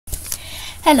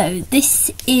Hello, this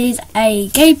is a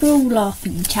Gabriel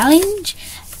laughing challenge.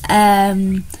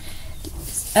 So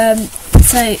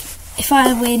if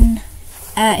I win,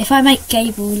 if I make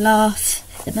Gabriel laugh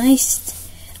the most,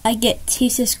 I get 2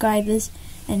 subscribers,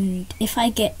 and if I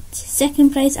get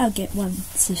second place, I'll get 1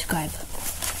 subscriber.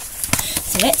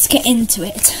 So let's get into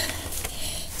it.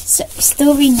 So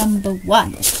story number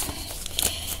 1.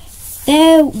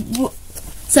 There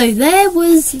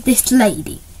was this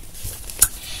lady,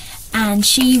 and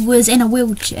she was in a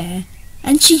wheelchair,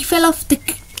 and she fell off a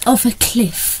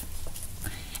cliff,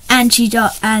 and she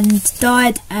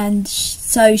died, and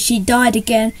so she died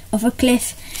again off a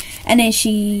cliff, and then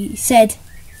she said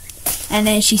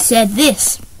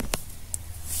this.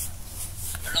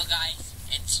 Hello guys,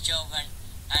 it's Jovan,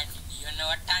 and you know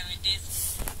what time it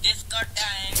is? Disco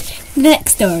time.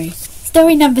 Next story.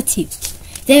 Story number 2.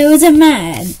 There was a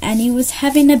man, and he was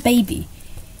having a baby.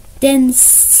 Then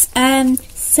someone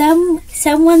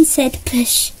said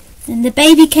push, and the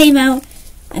baby came out,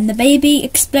 and the baby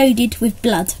exploded with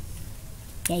blood.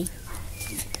 Yay.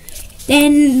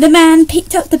 Then the man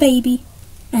picked up the baby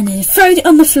and then threw it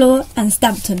on the floor and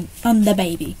stamped on the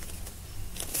baby.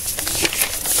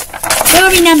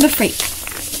 Story number 3.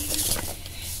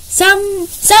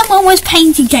 Someone was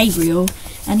painting Gabriel,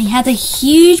 and he had a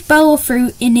huge bowl of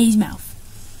fruit in his mouth.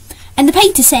 And the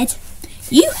painter said,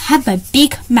 "You have a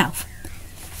big mouth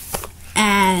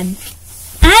and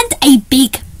a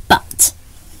big butt."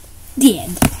 The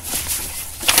end.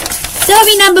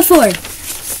 Story number 4.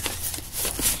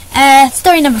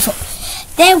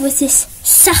 There was this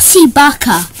sassy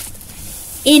baka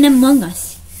in Among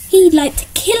Us. He liked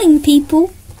killing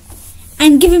people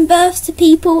and giving birth to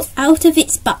people out of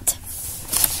its butt.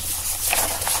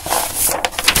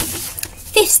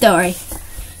 5th story.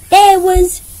 There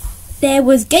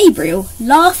was Gabriel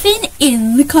laughing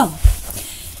in the car,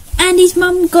 and his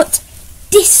mum got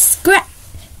distracted,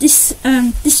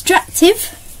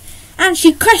 and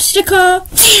she crashed the car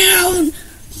down.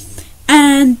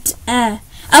 And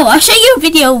I'll show you a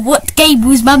video of what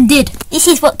Gabriel's mum did. This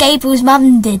is what Gabriel's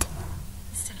mum did.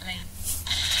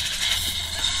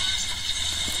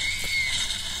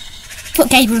 What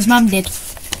Gabriel's mum did.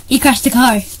 He crashed the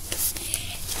car,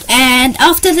 and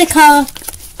after the car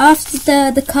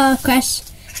crash,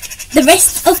 the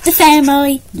rest of the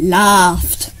family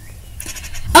laughed.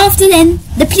 After then,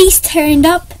 the police turned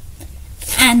up,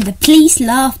 and the police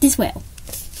laughed as well.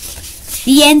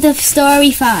 The end of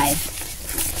story 5.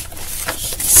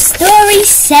 Story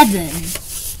 7.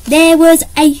 There was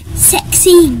a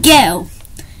sexy girl,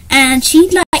 and she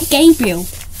liked Gabriel,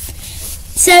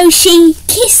 so she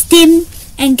kissed him,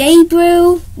 and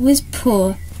Gabriel was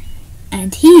poor,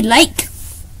 and he'd like,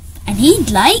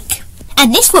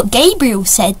 and this is what Gabriel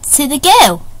said to the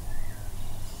girl.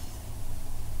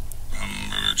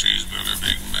 Hamburger, cheeseburger,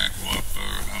 Big Mac,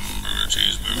 Whopper. Hamburger,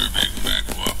 cheeseburger, Big Mac,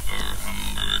 Whopper.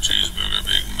 Hamburger, cheeseburger,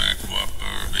 Big Mac,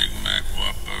 Whopper. Big Mac,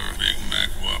 Whopper. Big Mac,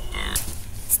 Whopper.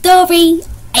 Story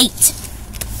 8.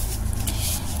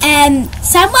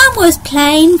 Someone was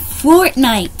playing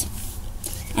Fortnite,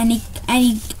 and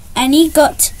he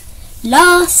got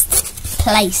last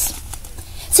place.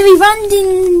 So he ran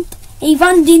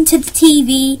into the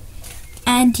TV,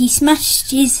 and he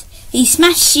smashed his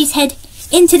head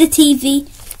into the TV,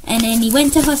 and then he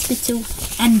went to hospital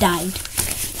and died.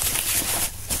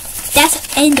 That's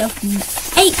the end of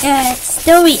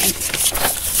story 8.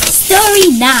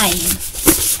 Story 9.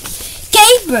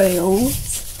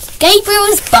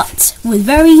 Gabriel's butt was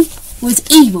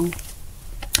evil,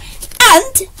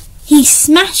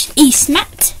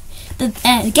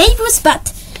 and Gabriel's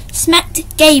butt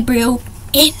smacked Gabriel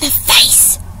in the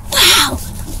face. Wow!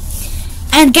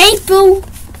 And Gabriel's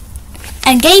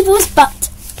butt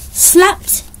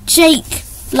slapped Jake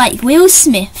like Will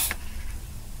Smith.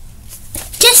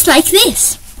 Just like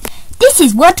this. This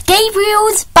is what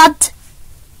Gabriel's butt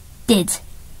did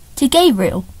to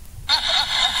Gabriel.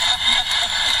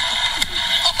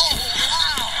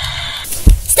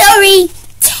 Story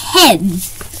 10.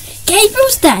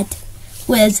 Gabriel's dad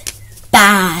was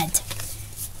bad,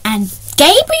 and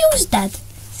Gabriel's dad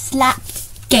slapped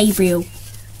Gabriel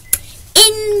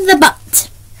in the butt,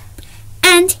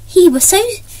 and he was so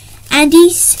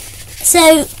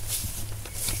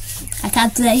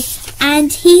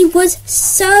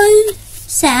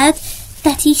sad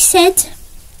that he said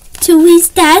to his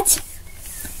dad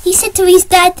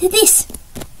this,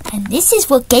 and this is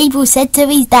what Gabriel said to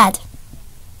his dad.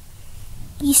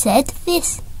 He said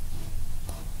this.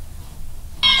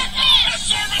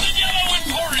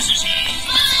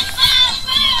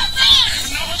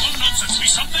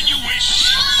 Something you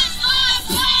wish.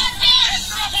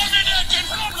 Drop on me neck and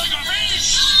flop like a